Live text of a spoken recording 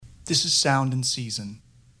This is Sound in Season.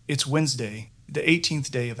 It's Wednesday, the 18th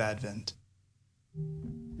day of Advent.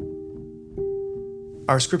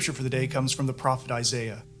 Our scripture for the day comes from the prophet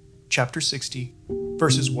Isaiah, chapter 60,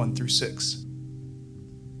 verses 1 through 6.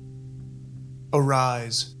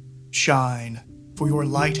 Arise, shine, for your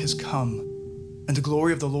light has come, and the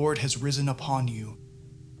glory of the Lord has risen upon you.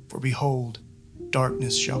 For behold,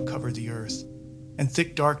 darkness shall cover the earth, and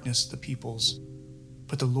thick darkness the peoples.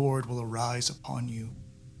 But the Lord will arise upon you,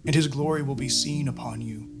 and his glory will be seen upon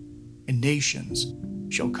you. And nations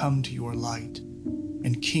shall come to your light,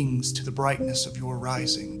 and kings to the brightness of your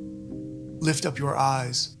rising. Lift up your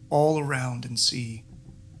eyes all around and see.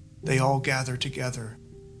 They all gather together.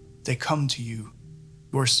 They come to you.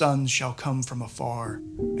 Your sons shall come from afar,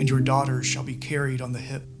 and your daughters shall be carried on the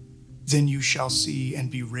hip. Then you shall see and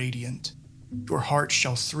be radiant. Your heart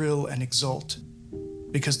shall thrill and exult,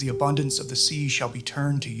 because the abundance of the sea shall be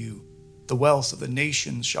turned to you. The wealth of the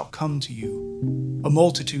nations shall come to you. A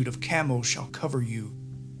multitude of camels shall cover you,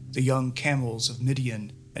 the young camels of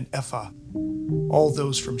Midian and Ephah. All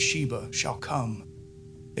those from Sheba shall come.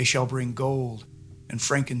 They shall bring gold and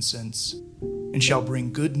frankincense, and shall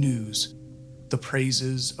bring good news, the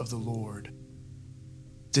praises of the Lord.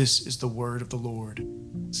 This is the word of the Lord.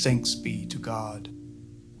 Thanks be to God.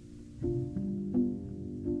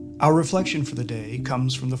 Our reflection for the day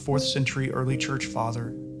comes from the 4th century early church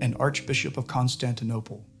father and Archbishop of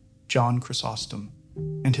Constantinople, John Chrysostom,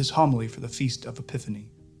 and his homily for the Feast of Epiphany.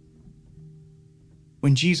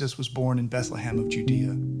 When Jesus was born in Bethlehem of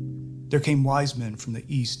Judea, there came wise men from the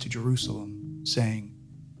east to Jerusalem, saying,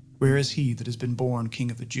 "Where is he that has been born King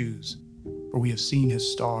of the Jews? For we have seen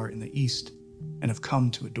his star in the east, and have come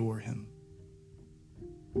to adore him."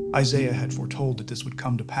 Isaiah had foretold that this would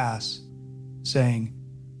come to pass, saying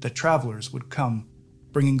that travelers would come,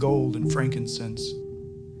 bringing gold and frankincense,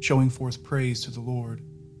 showing forth praise to the Lord.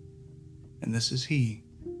 And this is he,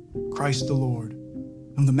 Christ the Lord,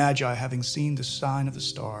 whom the Magi, having seen the sign of the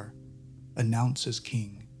star, announce as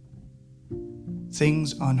King.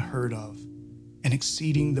 Things unheard of and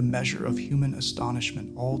exceeding the measure of human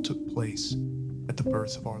astonishment all took place at the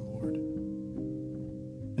birth of our Lord.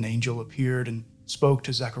 An angel appeared and spoke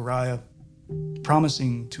to Zechariah,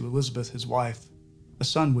 promising to Elizabeth, his wife, a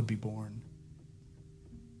son would be born.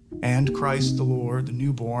 And Christ the Lord, the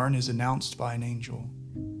newborn, is announced by an angel.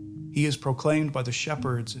 He is proclaimed by the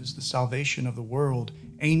shepherds as the salvation of the world.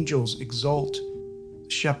 Angels exult, the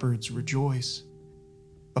shepherds rejoice.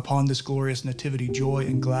 Upon this glorious nativity, joy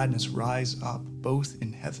and gladness rise up, both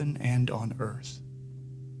in heaven and on earth.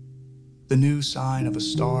 The new sign of a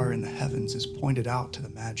star in the heavens is pointed out to the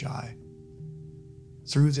Magi.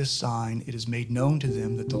 Through this sign, it is made known to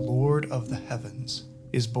them that the Lord of the heavens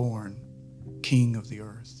is born, King of the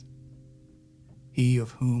earth. He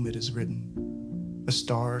of whom it is written, "A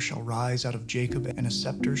star shall rise out of Jacob, and a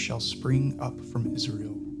scepter shall spring up from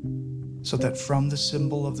Israel," so that from the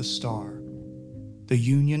symbol of the star, the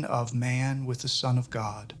union of man with the Son of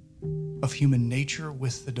God, of human nature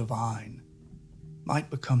with the divine, might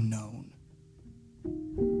become known.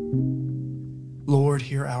 Lord,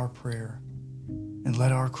 hear our prayer, and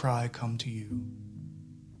let our cry come to you.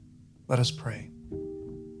 Let us pray.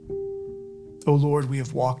 O Lord, we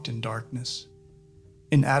have walked in darkness.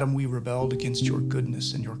 In Adam we rebelled against your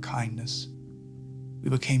goodness and your kindness. We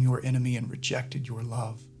became your enemy and rejected your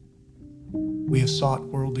love. We have sought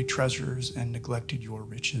worldly treasures and neglected your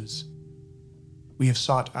riches. We have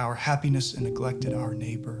sought our happiness and neglected our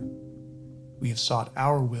neighbor. We have sought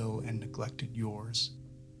our will and neglected yours.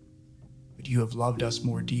 But you have loved us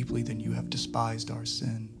more deeply than you have despised our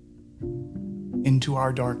sin. Into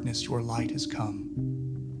our darkness your light has come.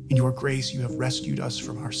 In your grace you have rescued us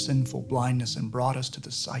from our sinful blindness and brought us to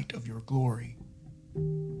the sight of your glory.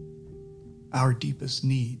 Our deepest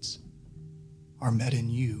needs are met in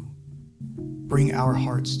you. Bring our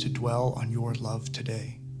hearts to dwell on your love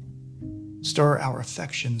today. Stir our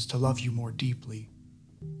affections to love you more deeply.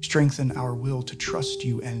 Strengthen our will to trust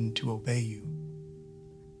you and to obey you.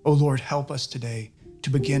 O Lord, help us today to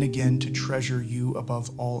begin again to treasure you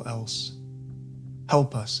above all else.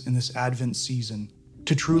 Help us in this Advent season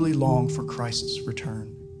to truly long for Christ's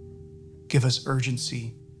return. Give us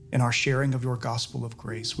urgency in our sharing of your gospel of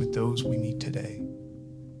grace with those we meet today.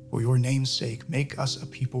 For your name's sake, make us a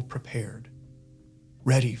people prepared,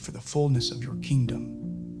 ready for the fullness of your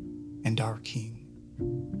kingdom and our King.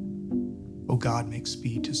 O God, make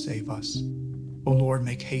speed to save us. O Lord,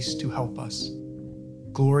 make haste to help us.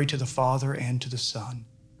 Glory to the Father and to the Son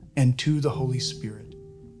and to the Holy Spirit,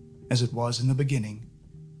 as it was in the beginning,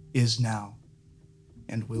 is now,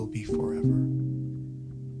 and will be forever.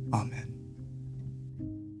 Amen.